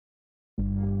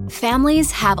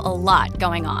Families have a lot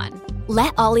going on.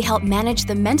 Let Ollie help manage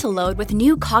the mental load with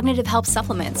new cognitive help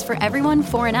supplements for everyone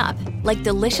 4 and up, like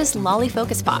delicious Lolly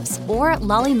Focus Pops or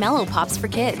Lolly Mellow Pops for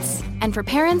kids. And for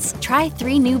parents, try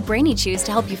 3 new Brainy Chews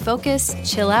to help you focus,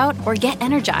 chill out, or get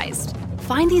energized.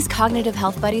 Find these cognitive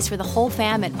health buddies for the whole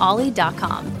fam at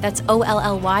ollie.com. That's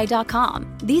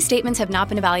OLLY.com. These statements have not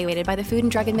been evaluated by the Food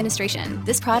and Drug Administration.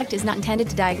 This product is not intended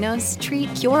to diagnose,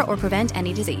 treat, cure, or prevent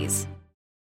any disease.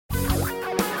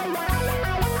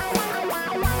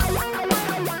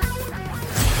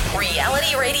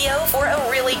 Reality radio for a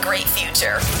really great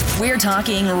future. We're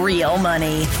talking real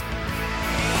money.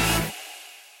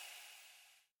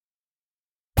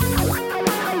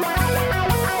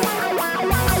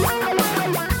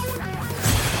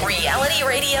 Reality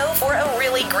radio for a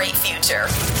really great future.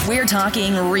 We're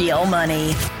talking real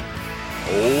money.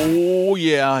 Oh,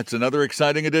 yeah. It's another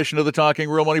exciting edition of the Talking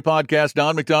Real Money podcast.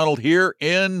 Don McDonald here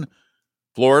in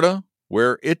Florida,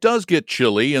 where it does get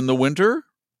chilly in the winter.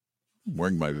 I'm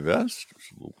wearing my vest.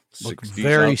 Look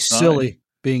very outside. Silly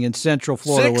being in Central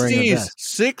Florida 60s, wearing a vest.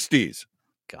 60s.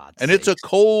 God. And it's a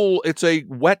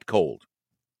wet cold.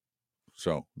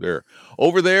 So there.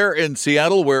 Over there in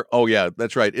Seattle where, oh yeah,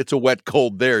 that's right. It's a wet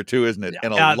cold there too, isn't it?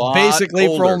 And a lot basically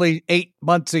colder. For only 8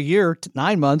 months a year,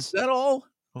 9 months. Is that all?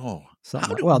 Oh.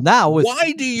 Now with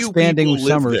why do you expanding people with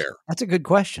live summers, there? That's a good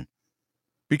question.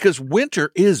 Because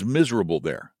winter is miserable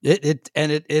there. It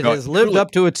has lived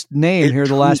up to its name here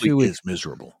the last few weeks. It is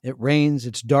miserable. It rains,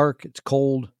 it's dark, it's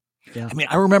cold. Yeah. I mean,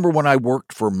 I remember when I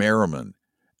worked for Merriman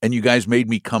and you guys made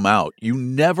me come out. You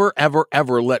never, ever,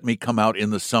 ever let me come out in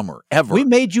the summer, ever. We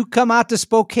made you come out to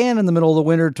Spokane in the middle of the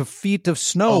winter to feet of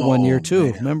snow one year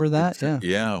too. Man. Remember that? Yeah.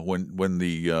 Yeah.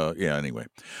 Anyway,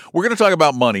 we're going to talk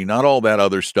about money, not all that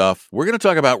other stuff. We're going to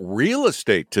talk about real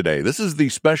estate today. This is the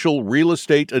special real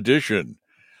estate edition.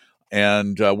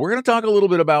 And we're going to talk a little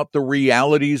bit about the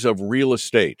realities of real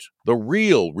estate, the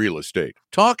real estate,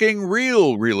 talking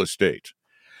real estate.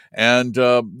 And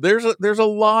there's a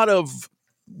lot of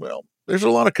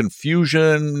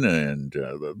confusion and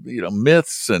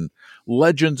myths and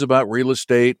legends about real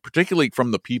estate, particularly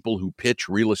from the people who pitch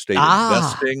real estate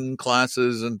investing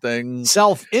classes and things.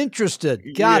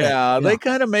 Self-interested. Got it. Yeah, they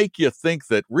kind of make you think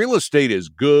that real estate is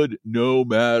good no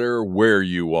matter where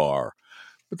you are.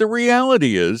 But the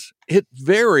reality is it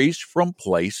varies from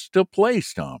place to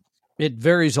place, Tom. It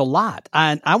varies a lot.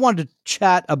 And I wanted to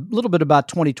chat a little bit about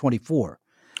 2024.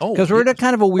 Because we're in a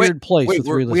kind of a weird place with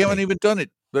real estate. We haven't even done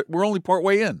it. We're only part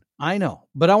way in. I know.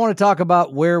 But I want to talk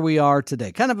about where we are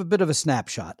today. Kind of a bit of a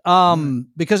snapshot.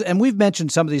 Because we've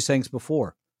mentioned some of these things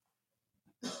before.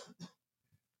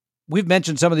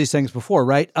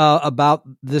 Right? About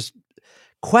this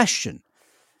question.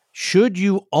 Should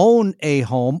you own a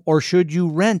home or should you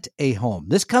rent a home?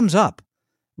 This comes up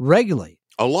regularly.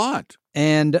 A lot.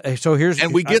 And so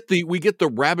we get the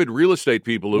rabid real estate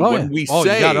people who we say you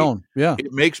gotta own. Yeah.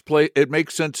 it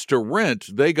makes sense to rent,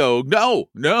 they go, no,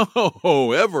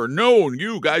 ever, no,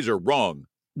 you guys are wrong.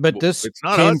 But it's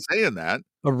not us saying that.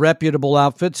 A reputable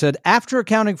outfit said, after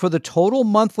accounting for the total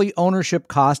monthly ownership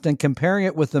cost and comparing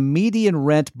it with the median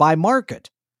rent by market,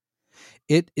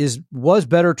 was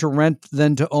better to rent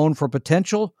than to own for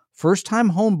potential first-time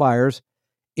home buyers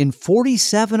in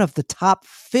 47 of the top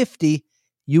 50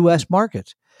 U.S.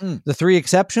 markets. The 3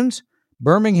 exceptions,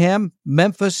 Birmingham,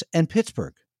 Memphis, and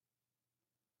Pittsburgh.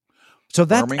 So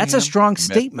that's a strong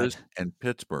statement. Memphis and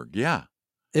Pittsburgh, yeah.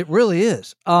 It really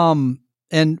is. And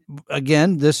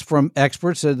again, this from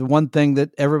experts, the one thing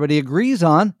that everybody agrees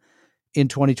on in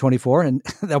 2024, and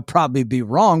they'll probably be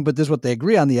wrong, but this is what they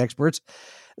agree on, the experts,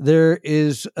 there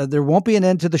won't be an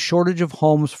end to the shortage of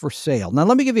homes for sale. Now,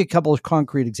 let me give you a couple of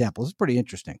concrete examples. It's pretty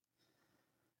interesting.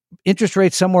 Interest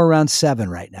rates somewhere around 7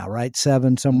 right now, right?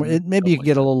 7 somewhere. Maybe you can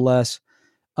get a little less.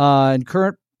 And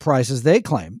current prices, they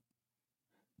claim,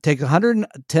 take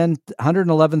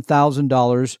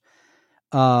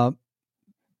 $111,000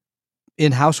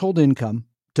 in household income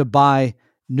to buy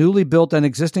newly built and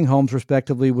existing homes,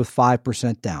 respectively, with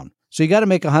 5% down. So you got to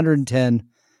make $110,000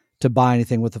 to buy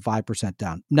anything with the 5%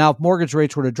 down. Now, if mortgage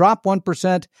rates were to drop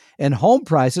 1% and home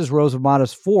prices rose a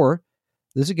modest 4%,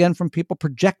 this again from people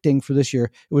projecting for this year,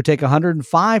 it would take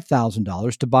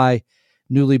 $105,000 to buy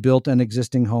newly built and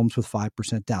existing homes with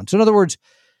 5% down. So in other words,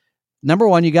 number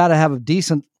one, you got to have a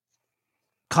decent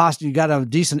cost. You got to have a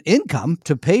decent income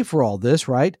to pay for all this,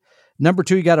 right? Number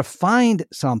two, you got to find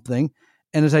something.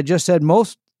 And as I just said,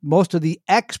 most of the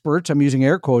experts, I'm using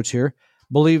air quotes here,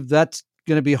 believe that's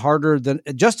going to be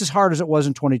just as hard as it was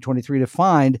in 2023 to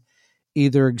find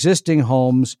either existing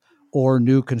homes or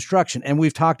new construction. And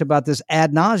we've talked about this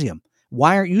ad nauseum.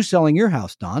 Why aren't you selling your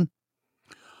house, Don?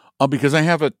 Because I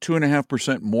have a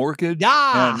 2.5% mortgage.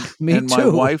 Yeah, me and my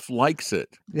too. wife likes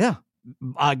it. Yeah.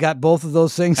 I got both of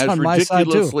those things on my side, too. As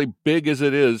ridiculously big as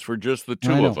it is for just the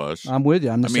two of us. I'm with you.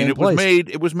 I'm the same place.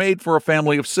 It was made for a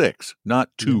family of 6, not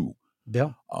 2.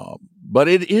 Yeah. But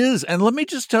it is. And let me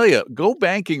just tell you,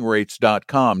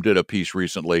 GoBankingRates.com did a piece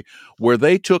recently where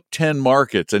they took 10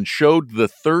 markets and showed the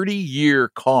 30-year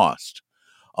cost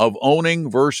of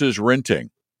owning versus renting.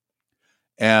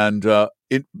 And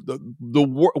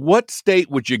what state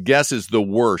would you guess is the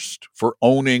worst for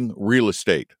owning real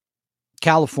estate?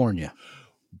 California.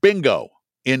 Bingo.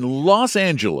 In Los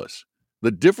Angeles, the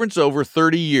difference over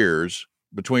 30 years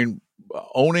between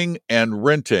owning and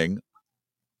renting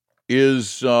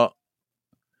is, on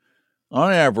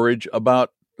average,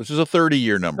 this is a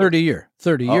 30-year number. 30 years.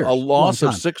 A loss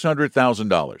of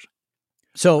 $600,000.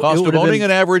 So cost of owning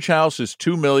an average house is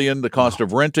 $2 million. The cost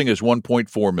of renting is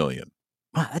 $1.4 million.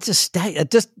 Wow, that's a it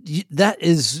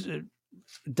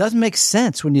doesn't make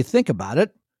sense when you think about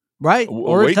it, right?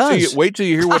 Or it does. Wait till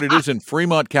you hear what it is in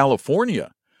Fremont,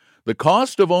 California. The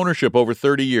cost of ownership over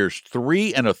 30 years,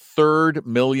 $3.33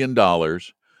 million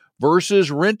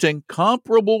versus renting,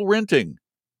 comparable renting.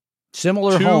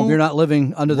 Similar home, you're not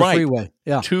living under the freeway.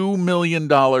 Yeah. $2 million.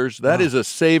 That is a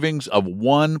savings of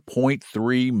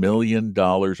 $1.3 million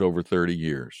over 30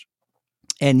 years.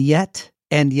 And yet,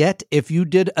 if you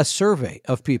did a survey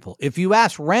of people, if you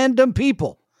asked random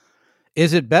people,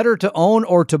 is it better to own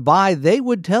or to buy, they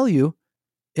would tell you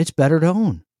it's better to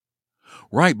own.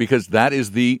 Right, because that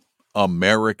is the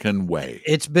American way.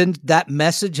 That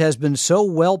message has been so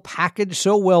well packaged,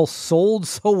 so well sold,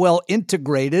 so well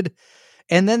integrated.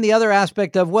 And then the other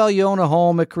aspect of, well, you own a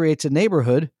home, it creates a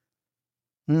neighborhood.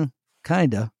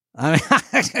 Kind of. I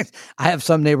mean, I have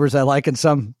some neighbors I like and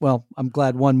some, well, I'm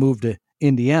glad one moved to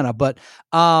Indiana, but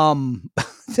I'm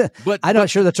not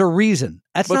sure that's a reason.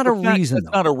 That's not a reason.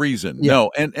 That's not a reason. Yeah.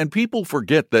 No. And people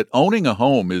forget that owning a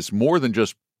home is more than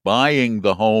just buying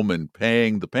the home and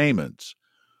paying the payments.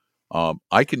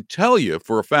 I can tell you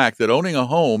for a fact that owning a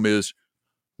home is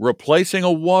replacing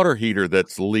a water heater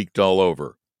that's leaked all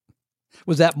over.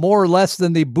 Was that more or less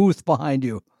than the booth behind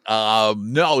you?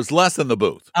 No, it's less than the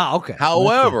booth. Oh, okay.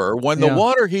 However, when the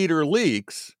water heater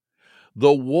leaks,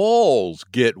 the walls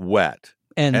get wet.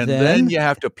 And then you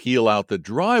have to peel out the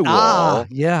drywall.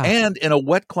 And in a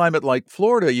wet climate like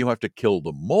Florida, you have to kill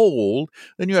the mold.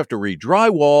 Then you have to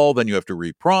re-drywall. Then you have to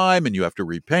re-prime. And you have to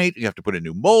repaint. You have to put in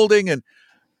new molding. And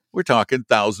we're talking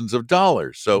thousands of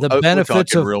dollars. So the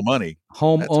benefits of real money.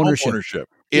 Home ownership.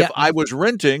 If I was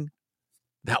renting,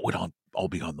 that would all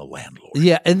be on the landlord.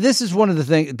 Yeah, and this is one of the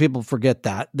things people forget.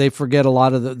 That they forget a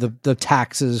lot of the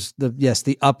taxes,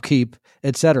 the upkeep,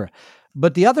 etc.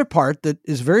 But the other part that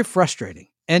is very frustrating,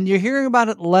 and you're hearing about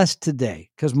it less today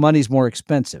because money's more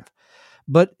expensive,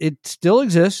 but it still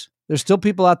exists. There's still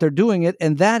people out there doing it,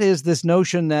 and that is this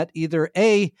notion that either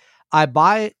A, I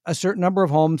buy a certain number of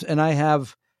homes and I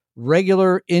have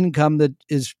regular income that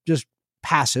is just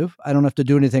passive. I don't have to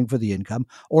do anything for the income.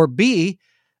 Or B,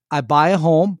 I buy a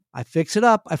home, I fix it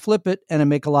up, I flip it, and I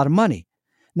make a lot of money.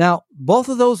 Now, both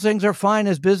of those things are fine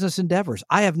as business endeavors.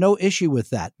 I have no issue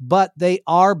with that, but they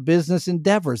are business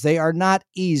endeavors. They are not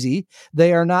easy.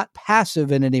 They are not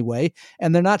passive in any way,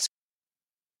 and they're not.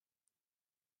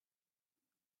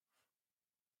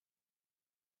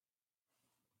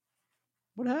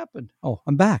 What happened? Oh,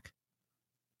 I'm back.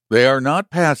 They are not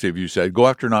passive, you said. Go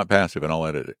after not passive, and I'll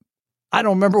edit it. I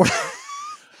don't remember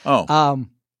what.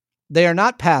 They are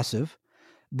not passive.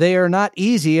 They are not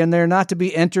easy, and they're not to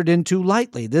be entered into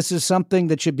lightly. This is something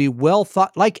that should be well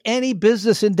thought, like any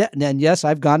business endeavor. And yes,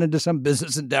 I've gone into some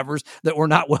business endeavors that were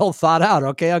not well thought out.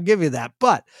 Okay, I'll give you that.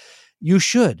 But you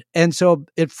should. And so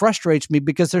it frustrates me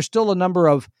because there's still a number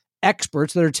of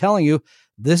experts that are telling you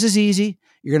this is easy.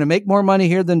 You're going to make more money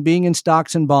here than being in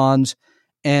stocks and bonds,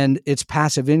 and it's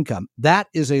passive income. That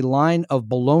is a line of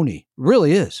baloney. It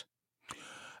really is.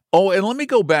 Oh, and let me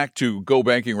go back to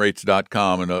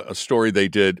GoBankingRates.com and a story they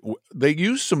did. They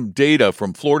used some data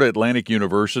from Florida Atlantic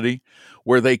University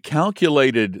where they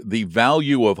calculated the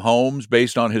value of homes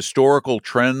based on historical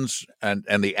trends and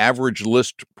the average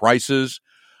list prices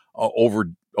over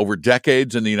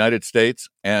decades in the United States.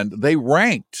 And they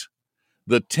ranked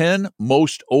the 10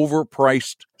 most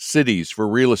overpriced cities for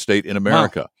real estate in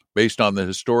America based on the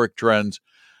historic trends.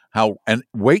 And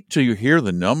wait till you hear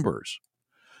the numbers.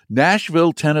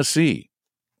 Nashville, Tennessee,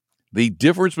 the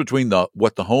difference between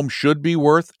what the home should be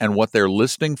worth and what they're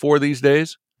listing for these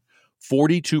days,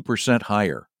 42%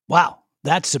 higher. Wow,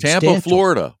 that's substantial. Tampa,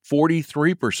 Florida,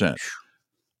 43%.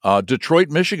 Detroit,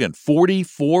 Michigan,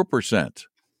 44%.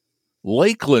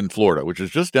 Lakeland, Florida, which is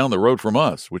just down the road from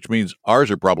us, which means ours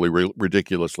are probably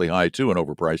ridiculously high too and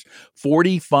overpriced,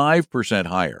 45%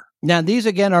 higher. Now, these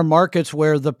again are markets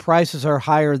where the prices are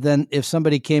higher than if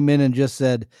somebody came in and just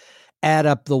said, add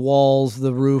up the walls,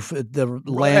 the roof, the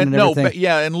land, and everything. But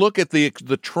and look at the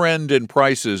trend in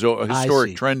prices,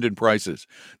 historic trend in prices.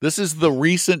 This is the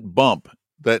recent bump,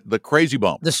 the crazy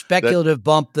bump, the speculative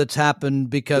bump that's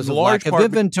happened because of lack of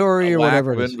inventory or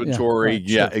whatever. Lack of inventory,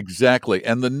 yeah, exactly.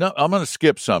 And I'm going to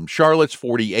skip some. Charlotte's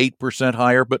 48%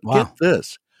 higher, but get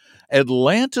this: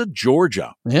 Atlanta,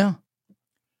 Georgia,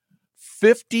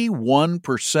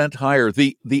 51% higher.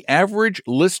 The average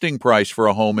listing price for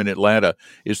a home in Atlanta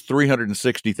is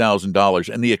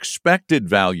 $360,000, and the expected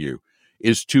value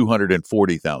is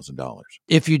 $240,000.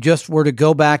 If you just were to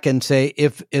go back and say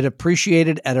if it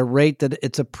appreciated at a rate that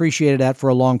it's appreciated at for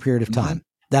a long period of time,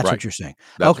 that's what you're saying.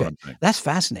 That's what I'm saying. That's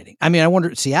fascinating. I mean, I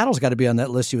wonder, Seattle's got to be on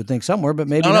that list, you would think, somewhere, but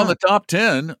maybe not on the top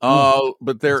 10.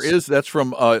 But that's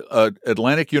from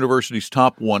Atlantic University's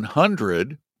top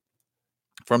 100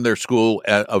 from their school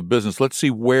of business. Let's see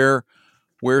where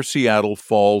Seattle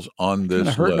falls on this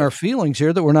list. Hurting our feelings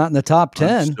here that we're not in the top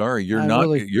 10. I'm sorry, you're not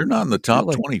in the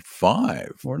top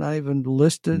 25. We're not even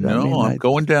listed. No, I'm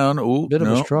going down. Ooh, bit of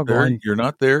a struggle. You're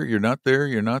not there. You're not there.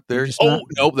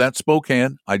 No, that's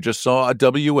Spokane. I just saw a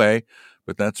WA,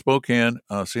 but that's Spokane.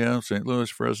 Seattle, St. Louis,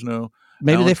 Fresno.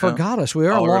 Maybe they forgot us. We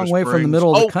are a long way from the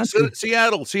middle of the country.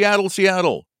 Seattle,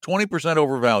 20%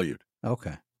 overvalued.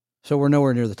 Okay. So we're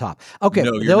nowhere near the top. Okay.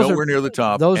 No, you're nowhere near the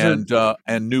top.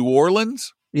 And New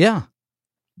Orleans,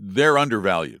 they're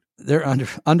undervalued. They're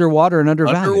underwater and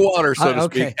undervalued. Underwater, so to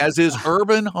speak, as is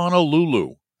urban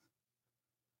Honolulu.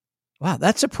 Wow,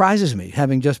 that surprises me,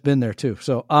 having just been there too.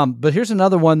 So, but here's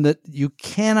another one that you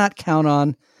cannot count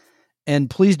on,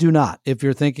 and please do not if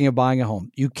you're thinking of buying a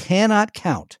home. You cannot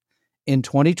count in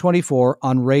 2024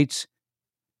 on rates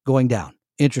going down.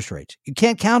 Interest rates. You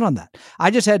can't count on that.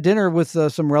 I just had dinner with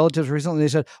some relatives recently. They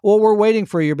said, well, we're waiting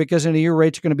for a year because in a year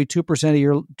rates are going to be 2% a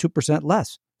year, 2%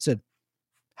 less. I said,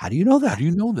 how do you know that? How do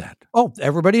you know that? Oh,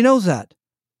 everybody knows that.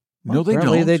 Well, no, they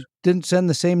apparently don't. They didn't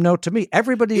send the same note to me.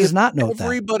 Everybody does not know that.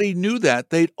 Everybody knew that.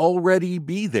 They'd already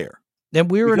be there. And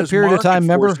we were in a period of time,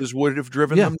 remember? Forces would have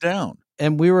driven them down.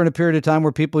 And we were in a period of time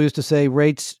where people used to say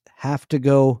rates have to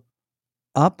go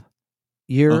up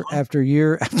year after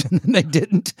year, and then they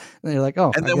didn't. And they're like,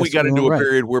 oh. And then we got into a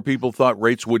period where people thought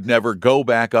rates would never go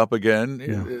back up again.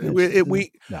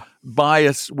 We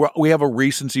have a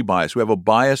recency bias. We have a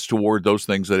bias toward those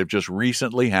things that have just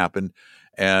recently happened.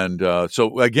 And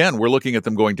so, again, we're looking at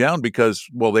them going down because,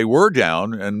 well, they were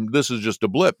down, and this is just a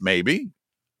blip. Maybe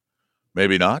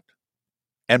not.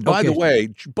 And by the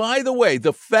way,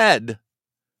 the Fed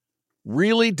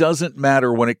really doesn't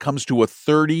matter when it comes to a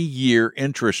 30-year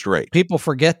interest rate. People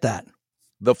forget that.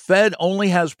 The Fed only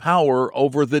has power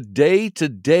over the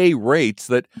day-to-day rates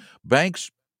that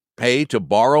banks pay to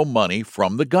borrow money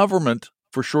from the government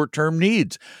for short-term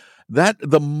needs. That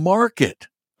the market,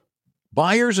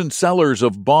 buyers and sellers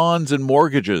of bonds and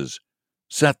mortgages,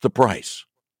 set the price.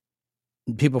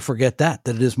 People forget that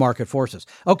it is market forces.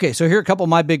 Okay, so here are a couple of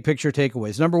my big picture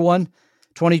takeaways. Number one,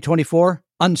 2024,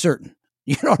 uncertain.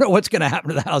 You don't know what's going to happen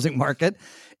to the housing market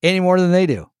any more than they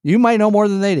do. You might know more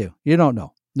than they do. You don't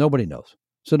know. Nobody knows.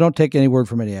 So don't take any word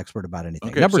from any expert about anything.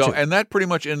 Okay, Number two. And that pretty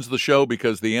much ends the show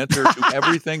because the answer to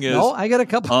everything is I got a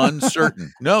couple.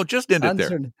 Uncertain. No, just end it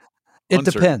uncertain. There. It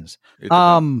depends.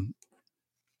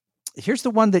 Here's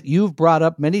the one that you've brought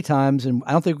up many times, and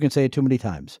I don't think we can say it too many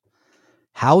times.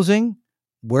 Housing,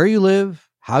 where you live,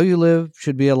 how you live,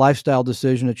 should be a lifestyle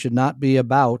decision. It should not be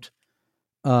about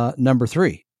number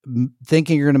three.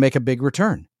 Thinking you're going to make a big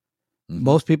return. Mm-hmm.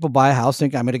 Most people buy a house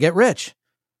thinking I'm going to get rich.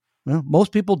 Well,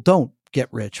 most people don't get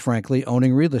rich, frankly,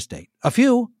 owning real estate. A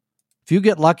few, if you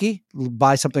get lucky,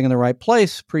 buy something in the right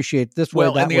place, appreciate this way,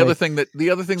 that and the way. other thing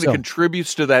that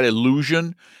contributes to that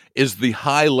illusion is the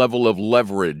high level of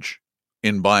leverage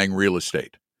in buying real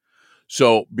estate.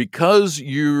 So because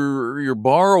you're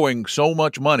borrowing so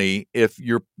much money, if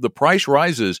the price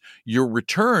rises, your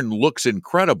return looks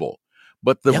incredible.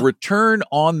 But the return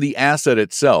on the asset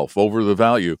itself over the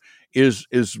value is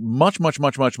much, much,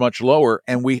 much, much, much lower.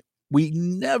 And we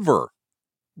never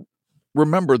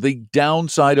remember the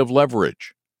downside of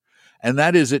leverage. And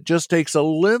that is it just takes a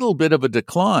little bit of a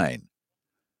decline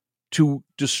to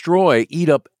eat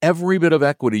up every bit of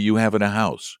equity you have in a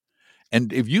house.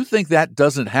 And if you think that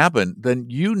doesn't happen, then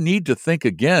you need to think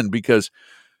again, because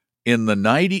in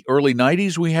the early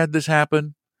 90s, we had this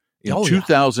happen. In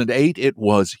 2008, it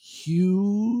was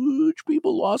huge.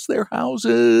 People lost their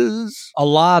houses. A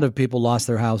lot of people lost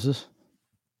their houses.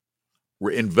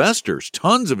 investors,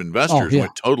 tons of investors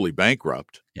went totally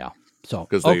bankrupt. Yeah. So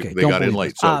because they got in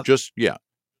late. So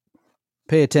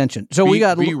pay attention. So we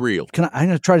got be real. I'm going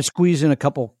to try to squeeze in a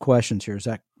couple questions here. Is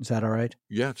that all right?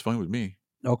 Yeah, it's fine with me.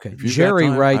 Okay. Jerry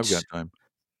writes, I've got time.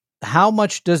 How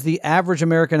much does the average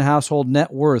American household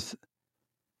net worth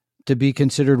to be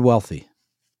considered wealthy?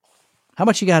 How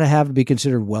much you got to have to be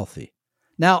considered wealthy?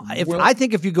 Now, I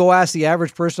think if you go ask the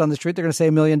average person on the street, they're going to say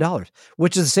 $1 million,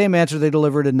 which is the same answer they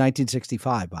delivered in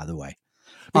 1965, by the way.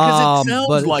 Because it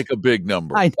sounds like a big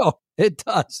number. I know it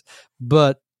does,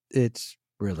 but it's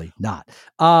really not.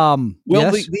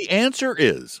 The answer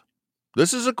is,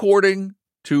 this is according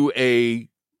to a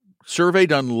survey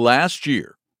done last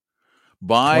year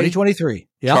by 2023.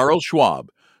 Charles Schwab.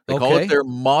 They call it their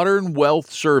Modern Wealth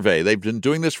Survey. They've been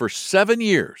doing this for 7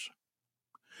 years.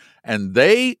 And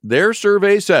their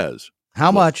survey says,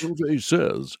 how much? The survey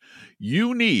says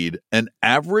you need an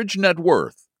average net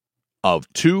worth of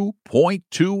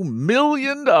 $2.2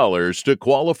 million to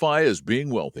qualify as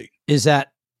being wealthy. Is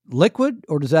that liquid,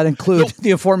 or does that include the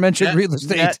aforementioned real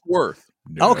estate? Net worth.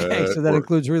 Okay, so that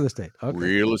includes real estate. Okay.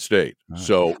 Real estate. Right.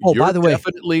 So you're by the way,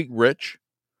 definitely rich.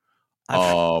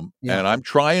 And I'm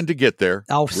trying to get there.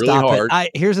 I'll really stop hard.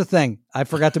 it. Here's the thing I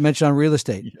forgot to mention on real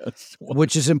estate,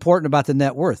 which is important about the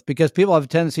net worth, because people have a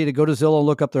tendency to go to Zillow and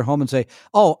look up their home and say,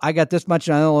 oh, I got this much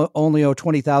and I only owe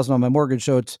 $20,000 on my mortgage,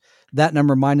 so it's that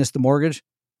number minus the mortgage.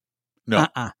 No.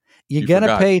 You're going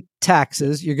to pay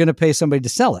taxes. You're going to pay somebody to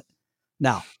sell it.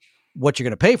 Now, what you're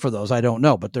going to pay for those, I don't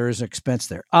know, but there is an expense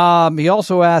there. He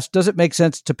also asked, does it make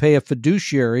sense to pay a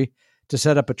fiduciary to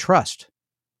set up a trust?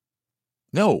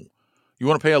 No. You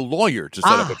want to pay a lawyer to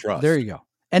set up a trust. There you go.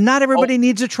 And not everybody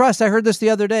needs a trust. I heard this the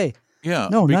other day. Yeah.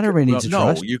 No, not everybody needs a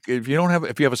trust. If you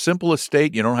have a simple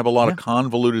estate, you don't have a lot of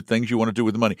convoluted things you want to do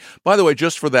with the money. By the way,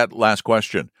 just for that last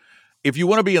question, if you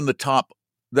want to be in the top,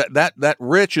 that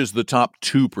rich is the top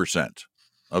 2%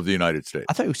 of the United States.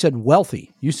 I thought you said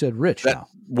wealthy. You said rich now.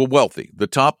 Well, wealthy. The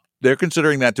top, they're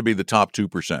considering that to be the top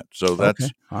 2%. So that's,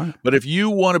 all right. But if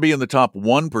you want to be in the top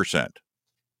 1%,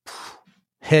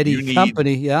 heady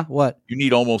company, what? You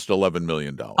need almost $11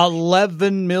 million.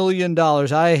 $11 million.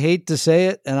 I hate to say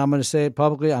it, and I'm going to say it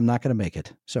publicly. I'm not going to make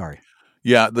it. Sorry.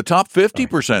 Yeah, the top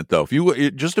 50%, though. If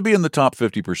you just to be in the top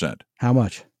 50%, how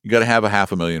much? You got to have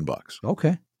 $500,000.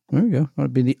 Okay, there you go. That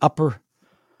would be the upper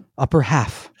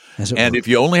half. And if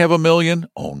you only have $1 million,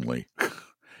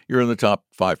 you're in the top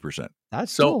 5%.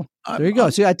 That's so cool. There you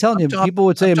go. See, I tell you, people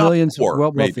would say $1 million's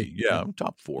wealthy. Maybe. Yeah,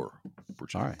 top 4%.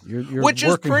 All right, you're which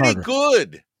is pretty harder.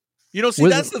 good.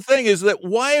 That's the thing, is that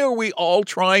why are we all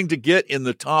trying to get in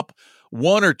the top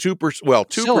 1 or 2%? Well,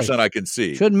 2% I can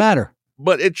see. Shouldn't matter.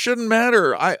 But it shouldn't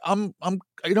matter. I'm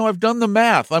I've done the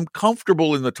math. I'm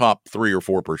comfortable in the top 3 or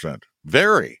 4%.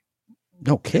 Very.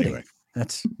 No kidding. Anyway.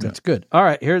 That's good. All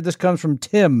right, here this comes from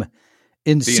Tim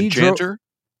in the Enchanter.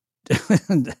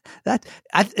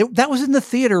 that was in the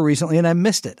theater recently, and I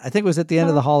missed it. I think it was at the end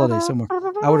of the holiday somewhere.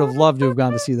 I would have loved to have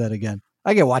gone to see that again.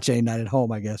 I can watch any night at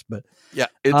home, I guess, but yeah,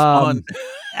 it's on.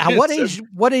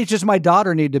 What age does my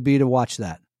daughter need to be to watch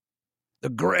that? The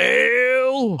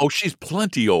Grail. Oh, she's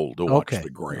plenty old to watch The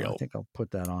Grail. I think I'll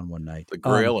put that on one night. The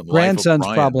Grail and grandsons Life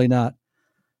of Brian. Probably not.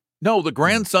 No, the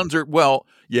grandsons are. Well,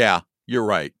 yeah, you're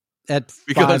right. At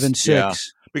 5 and 6. Yeah.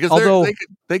 Because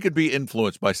they could be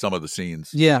influenced by some of the scenes.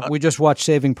 Yeah, we just watched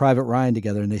Saving Private Ryan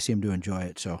together, and they seem to enjoy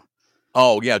it. So,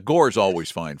 yeah, gore's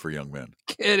always fine for young men.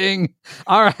 Kidding.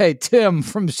 All right, Tim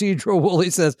from Cedro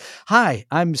Woolley says, "Hi,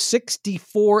 I'm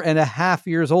 64 and a half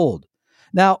years old."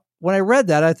 Now, when I read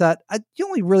that, I thought you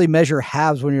only really measure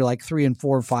halves when you're like 3 and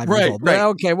 4 and 5 years old. Right.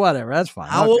 Okay, whatever. That's fine.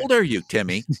 How old are you,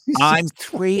 Timmy? I'm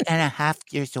 3.5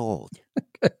 years old.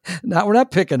 No, we're not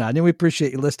picking on you. We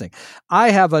appreciate you listening. I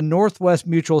have a Northwest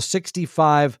Mutual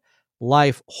 65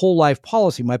 whole life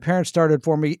policy. My parents started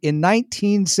for me in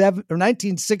 1967.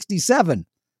 1967.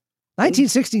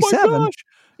 Oh my gosh.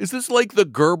 Is this like the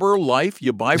Gerber Life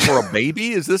you buy for a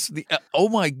baby? Is this the? Oh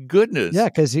my goodness! Yeah,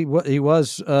 because he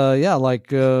was 8 or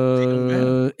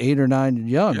 9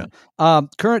 young. Yeah.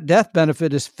 Current death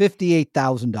benefit is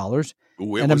 $58,000. And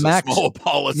was a small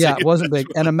policy. Yeah, it wasn't big,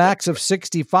 and a max of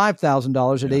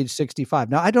 $65,000 at age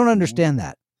 65. Now, I don't understand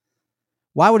that.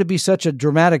 Why would it be such a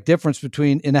dramatic difference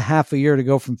between in a half a year to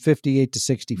go from 58 to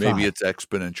 65? Maybe it's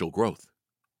exponential growth.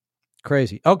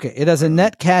 Crazy. Okay, it has a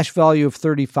net cash value of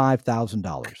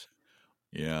 $35,000.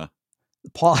 Yeah.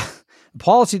 The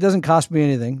policy doesn't cost me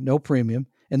anything, no premium,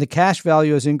 and the cash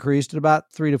value has increased at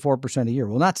about 3 to 4% a year.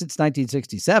 Well, not since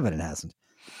 1967, it hasn't.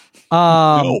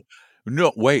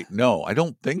 No, I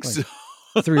don't think so.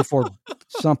 3 or 4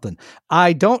 something.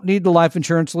 I don't need the life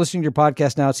insurance. Listening to your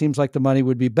podcast now, it seems like the money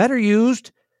would be better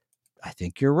used I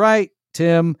think you're right,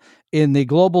 Tim. In the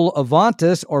Global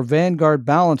Avantis or Vanguard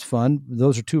Balance Fund,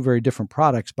 those are two very different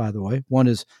products, by the way. One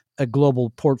is a global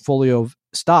portfolio of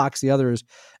stocks. The other is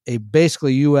a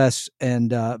basically U.S.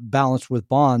 and balanced with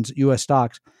bonds, U.S.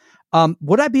 stocks.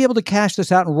 Would I be able to cash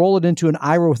this out and roll it into an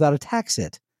IRA without a tax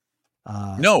hit?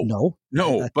 No.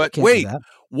 But wait,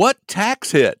 what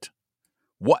tax hit?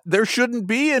 What? There shouldn't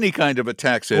be any kind of a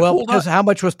tax hit. Well, because how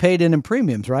much was paid in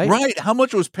premiums, right? Right. How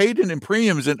much was paid in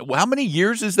premiums, and how many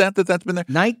years is that's been there?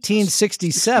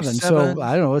 1967. So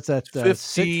I don't know. What's that?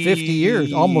 50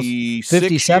 years, almost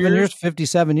 57 years.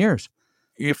 57 years.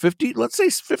 Yeah, 50. Let's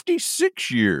say 56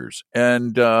 years.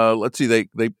 And let's see.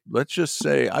 Let's just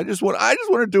say I just want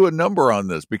to do a number on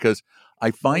this because I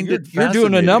find it fascinating. You're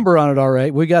doing a number on it, all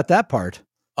right. We got that part.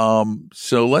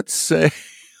 So let's say,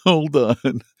 hold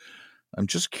on. I'm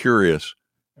just curious,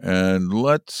 and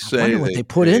let's say I wonder what they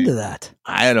put into that.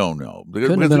 I don't know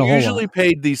because they usually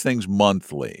paid these things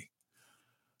monthly.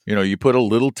 You put a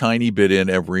little tiny bit in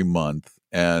every month,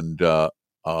 and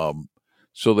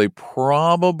so they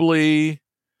probably.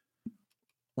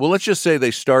 Well, let's just say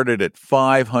they started at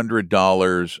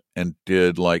 $500 and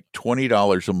did like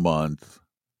 $20 a month.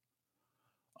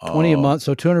 20 a month,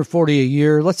 so 240 a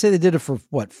year. Let's say they did it for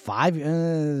what, 5?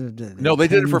 No, they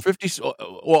did it for 50. See. They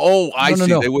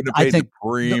wouldn't have paid the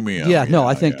premium.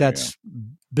 I think that's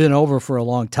been over for a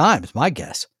long time. Is my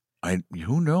guess.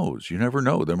 Who knows? You never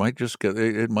know. There might just get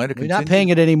it. Might have. We're not paying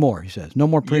it anymore. He says no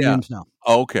more premiums now.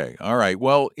 Okay, all right.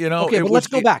 Well, Okay, but let's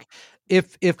go back.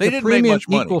 If the premium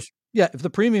equals, if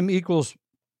the premium equals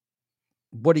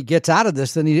what he gets out of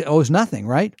this, then he owes nothing,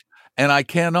 right? And I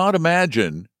cannot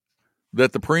imagine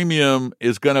that the premium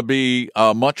is going to be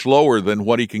much lower than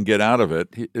what he can get out of it.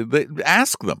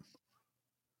 Ask them.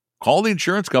 Call the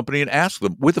insurance company and ask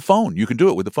them with the phone. You can do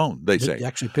it with the phone, they say. They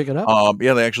actually pick it up?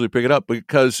 Yeah, they actually pick it up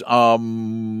because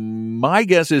my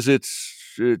guess is it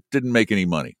didn't make any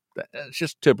money. It's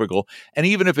just typical. And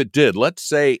even if it did, let's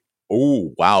say,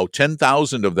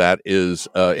 10,000 of that is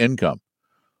income.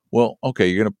 Well, okay,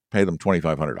 you're going to pay them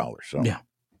 $2,500. So. Yeah.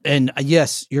 And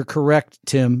yes, you're correct,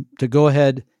 Tim, to go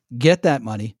ahead, get that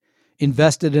money,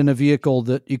 invest it in a vehicle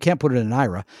that you can't put it in an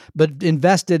IRA, but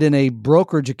invest it in a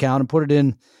brokerage account and put it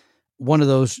in one of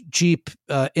those cheap,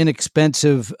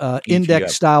 inexpensive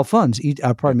index style funds.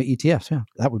 ETFs. Yeah,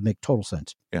 that would make total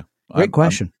sense. Yeah. Great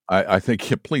question. I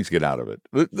think please get out of it.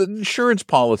 The insurance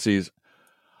policies,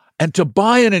 and to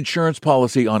buy an insurance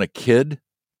policy on a kid,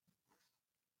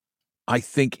 I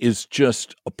think is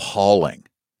just appalling.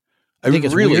 I think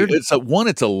it's weird. It's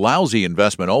a lousy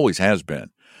investment, always has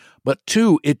been. But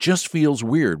two, it just feels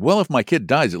weird. Well, if my kid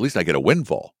dies, at least I get a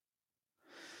windfall.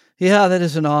 Yeah, that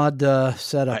is an odd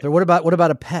setup. What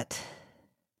about a pet?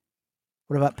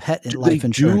 What about pet life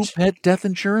insurance? Do pet death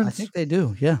insurance? I think they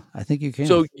do. Yeah, I think you can.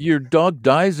 So your dog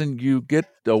dies and you get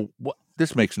what?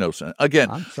 This makes no sense. Again,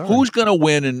 who's going to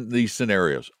win in these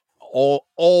scenarios?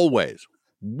 Always.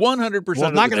 100% Well,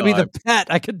 it's not going to be the pet,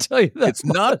 I can tell you that. It's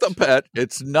not the pet.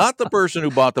 It's not the person who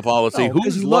bought the policy.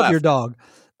 Who's you left? Love your dog.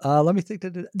 Let me think.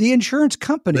 The insurance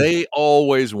company. They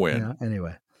always win. Yeah,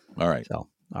 anyway. All right. So,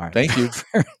 all right. Thank you.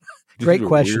 Great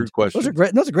question. Those are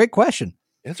great. That's a great question.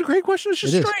 It's a great question. It's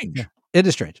just strange. Yeah. It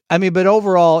is strange. I mean, but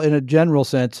overall, in a general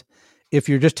sense, if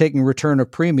you're just taking return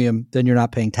of premium, then you're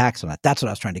not paying tax on it. That's what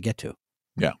I was trying to get to.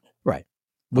 Yeah. Right.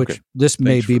 Which this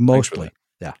may be mostly.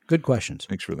 Yeah. Good questions.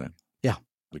 Thanks for that. Yeah.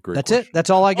 That's it. That's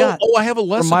all I got. I have a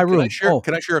lesson. From my room.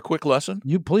 Can I share a quick lesson?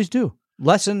 You please do.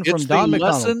 Lesson from Don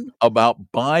McDonald. Lesson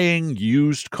about buying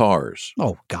used cars.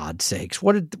 Oh, God's sakes.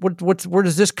 Where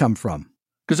does this come from?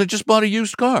 Because I just bought a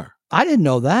used car. I didn't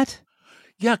know that.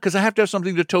 Yeah, because I have to have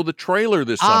something to tow the trailer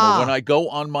this summer when I go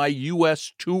on my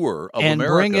U.S. tour of and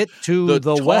America. Bring it to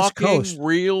the West Coast.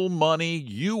 Real money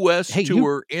U.S.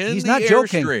 tour in he's the not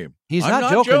joking. Airstream. He's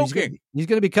not joking. He's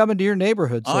going to be coming to your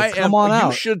neighborhood. So come on out.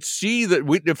 You should see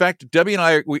that. In fact, Debbie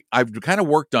and I've kind of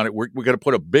worked on it. We're going to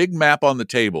put a big map on the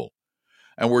table.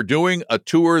 And we're doing a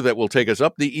tour that will take us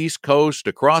up the East Coast,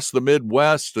 across the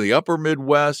Midwest, to the upper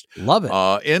Midwest. Love it.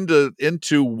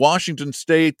 Into Washington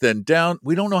State, then down.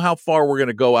 We don't know how far we're going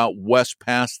to go out west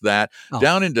past that.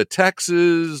 Down into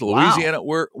Texas, Louisiana,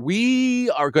 where we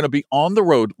are going to be on the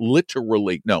road,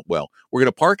 literally. No, well, we're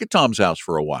going to park at Tom's house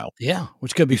for a while. Yeah,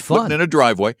 which could be fun. Putting in a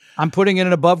driveway. I'm putting in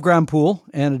an above-ground pool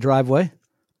and a driveway.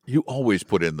 You always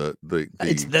put in the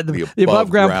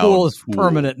above-ground pool is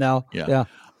permanent now. Yeah.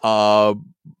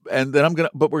 And then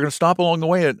we're going to stop along the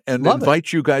way and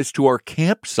invite you guys to our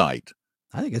campsite.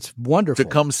 I think it's wonderful to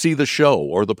come see the show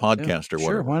or the podcast or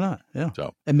whatever. Sure, why not? Yeah.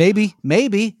 So, and maybe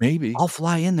I'll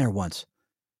fly in there once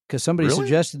because somebody Really?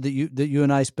 suggested that you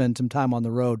and I spend some time on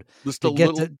the road Just to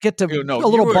get to you know, a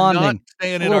little you are bonding. not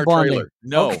staying A in little our bonding. trailer.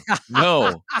 No, Okay.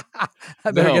 no.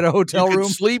 I better no. get a hotel You can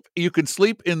room. You can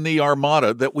sleep in the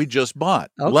Armada that we just bought.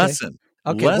 Okay. Lesson.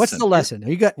 Okay, what's the lesson?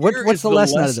 You got here what's is the the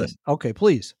lesson out of lesson. this? Okay,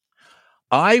 please.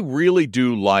 I really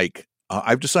do like.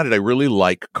 I've decided I really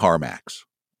like CarMax.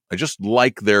 I just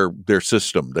like their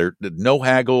system. They're no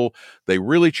haggle. They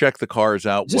really check the cars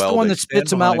out Is this well. the one They that spits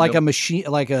stand them out behind like them. a machine,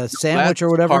 like a sandwich That's or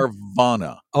whatever?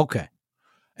 Carvana. Okay.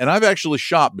 And I've actually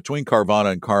shopped between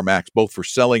Carvana and CarMax, both for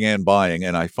selling and buying,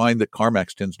 and I find that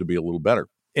CarMax tends to be a little better.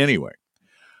 Anyway,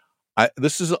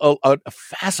 this is a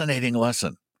fascinating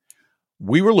lesson.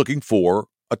 We were looking for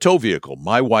a tow vehicle.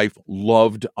 My wife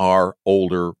loved our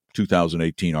older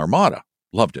 2018 Armada.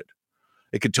 Loved it.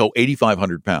 It could tow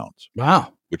 8,500 pounds.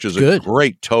 Wow. Which is Good. a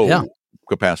great tow Yeah.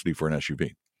 capacity for an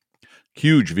SUV.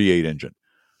 Huge V8 engine.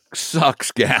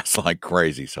 Sucks gas like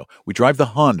crazy. So we drive the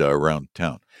Honda around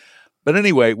town. But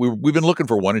anyway, we've been looking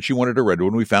for one, and she wanted a red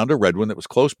one. We found a red one that was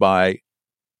close by.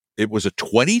 It was a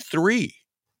 23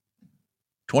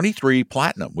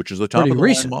 Platinum, which is the top Pretty of the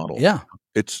recent line model. Yeah.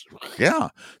 It's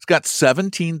got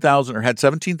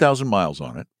 17,000 miles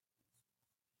on it,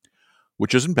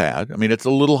 which isn't bad. I mean, it's a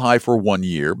little high for 1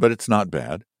 year, but it's not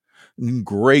bad. In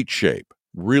great shape,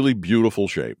 really beautiful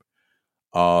shape.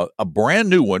 A brand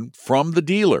new one from the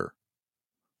dealer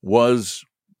was,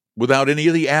 without any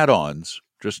of the add-ons,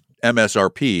 just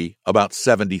MSRP, about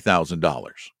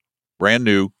 $70,000. Brand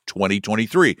new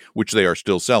 2023, which they are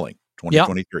still selling,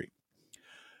 2023. Yep.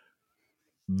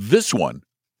 This one,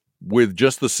 with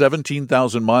just the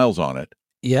 17,000 miles on it,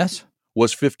 yes,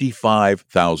 was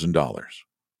 $55,000.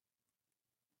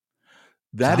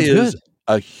 That Sounds is good.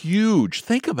 a huge.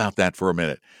 Think about that for a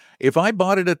minute. If I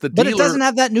bought it at the But dealer, it doesn't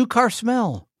have that new car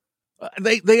smell.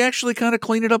 They actually kind of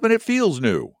clean it up and it feels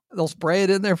new. They'll spray it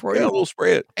in there for you. Yeah, they'll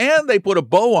spray it, and they put a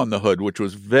bow on the hood, which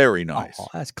was very nice. Oh,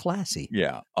 that's classy.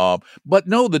 Yeah, but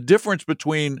no, the difference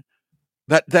between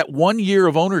that 1 year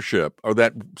of ownership or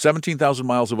that 17,000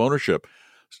 miles of ownership,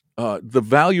 the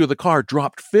value of the car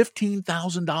dropped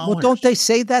 $15,000. Well, don't they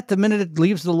say that the minute it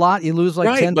leaves the lot, you lose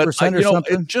like 10% or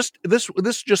something?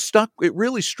 This just stuck. It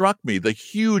really struck me, the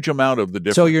huge amount of the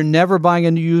difference. So you're never buying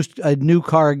a new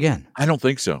car again? I don't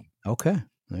think so. Okay,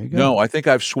 there you go. No, I think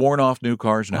I've sworn off new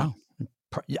cars now.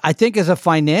 Wow. I think as a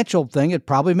financial thing, it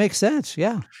probably makes sense.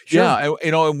 Yeah, sure. Yeah,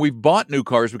 and we've bought new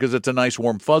cars because it's a nice,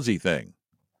 warm, fuzzy thing.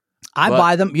 I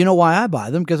buy them. You know why I buy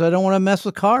them? Because I don't want to mess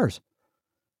with cars.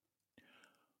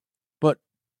 But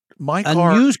my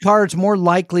car, a used car, it's more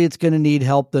likely it's going to need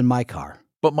help than my car.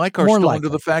 But my car's still under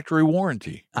the factory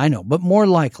warranty. I know, but more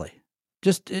likely.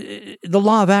 Just the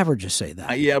law of averages say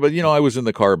that. Yeah, but I was in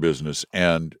the car business,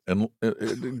 and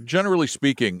generally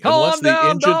speaking, unless the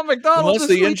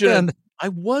engine, I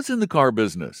was in the car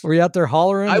business. Were you out there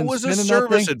hollering? I was a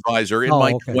service advisor in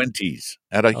my 20s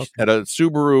at a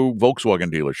Subaru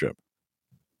Volkswagen dealership.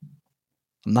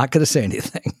 I'm not going to say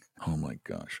anything. Oh my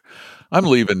gosh, I'm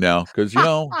leaving now because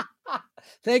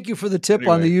Thank you for the tip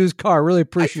on the used car. Really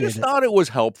appreciate it. I just thought it was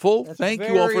helpful. Thank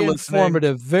you all for listening.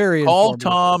 Informative, very Call informative.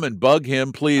 Tom and bug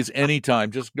him, please,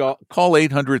 anytime. Just call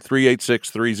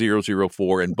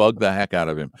 800-386-3004 and bug the heck out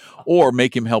of him, or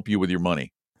make him help you with your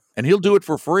money, and he'll do it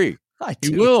for free.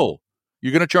 He will.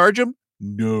 You're going to charge him?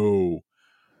 No.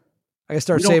 I got to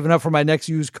start saving up for my next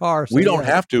used car. We don't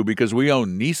have to because we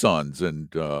own Nissans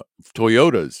and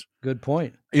Toyotas. Good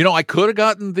point. I could have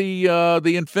gotten the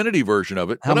Infiniti version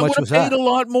of it, but I would have paid a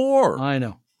lot more. I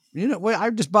know. I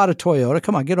just bought a Toyota.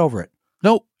 Come on, get over it.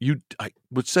 No, I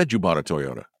said you bought a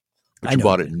Toyota, but you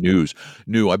bought it new.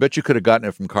 I bet you could have gotten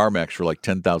it from CarMax for like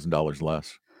 $10,000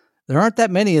 less. There aren't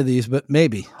that many of these, but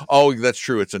maybe. Oh, that's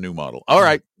true. It's a new model. All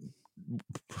right.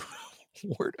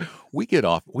 Where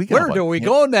do we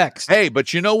go next? Hey,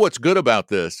 but you know what's good about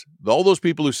this? All those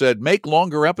people who said, make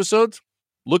longer episodes,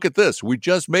 look at this. We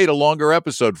just made a longer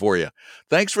episode for you.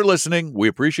 Thanks for listening. We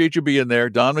appreciate you being there.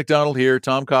 Don McDonald here,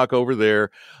 Tom Cock over there,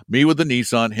 me with the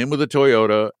Nissan, him with the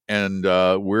Toyota, and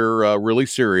we're really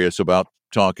serious about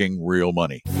talking real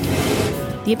money.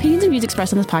 The opinions and views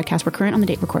expressed on this podcast were current on the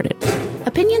date recorded.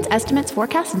 Opinions, estimates,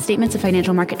 forecasts, and statements of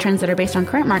financial market trends that are based on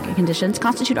current market conditions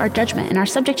constitute our judgment and are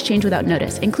subject to change without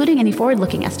notice, including any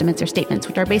forward-looking estimates or statements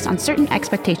which are based on certain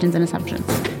expectations and assumptions.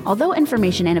 Although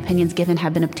information and opinions given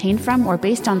have been obtained from or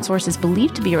based on sources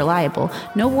believed to be reliable,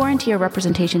 no warranty or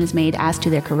representation is made as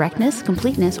to their correctness,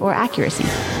 completeness, or accuracy.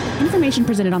 Information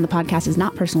presented on the podcast is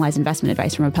not personalized investment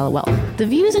advice from Appella Wealth. The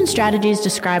views and strategies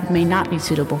described may not be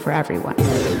suitable for everyone.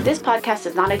 This podcast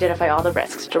does not identify all the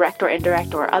risks, direct or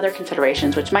indirect, or other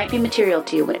considerations which might be material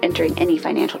to you when entering any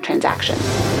financial transaction.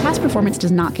 Past performance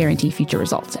does not guarantee future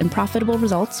results, and profitable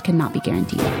results cannot be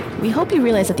guaranteed. We hope you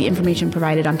realize that the information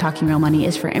provided on Talking Real Money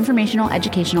is for informational,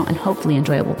 educational, and hopefully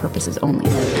enjoyable purposes only.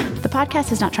 The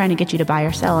podcast is not trying to get you to buy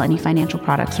or sell any financial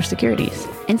products or securities.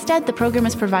 Instead, the program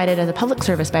is provided as a public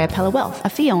service by Apella Wealth, a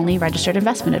fee-only registered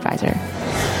investment advisor.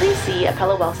 Please see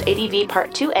Apella Wealth's ADV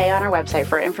Part 2A on our website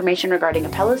for information regarding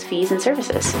Apella's fees and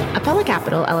services. Apella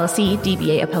Capital, LLC,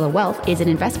 DBA Apella Wealth, is an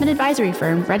investment advisory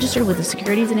firm registered with the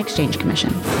Securities and Exchange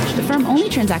Commission. The firm only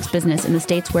transacts business in the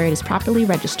states where it is properly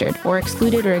registered or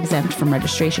excluded or exempt from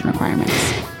registration requirements.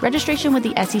 Registration with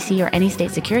the SEC or any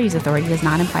state securities authority does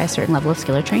not imply a certain level of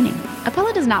skill or training.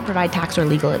 Apella does not provide tax or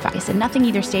legal advice, and nothing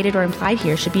either stated or implied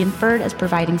here should be inferred as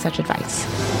providing such advice.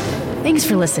 Thanks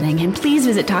for listening, and please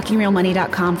visit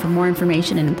TalkingRealMoney.com for more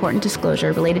information and important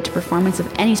disclosure related to performance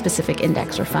of any specific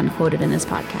index or fund quoted in this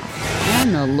podcast.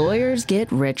 And the lawyers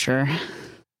get richer.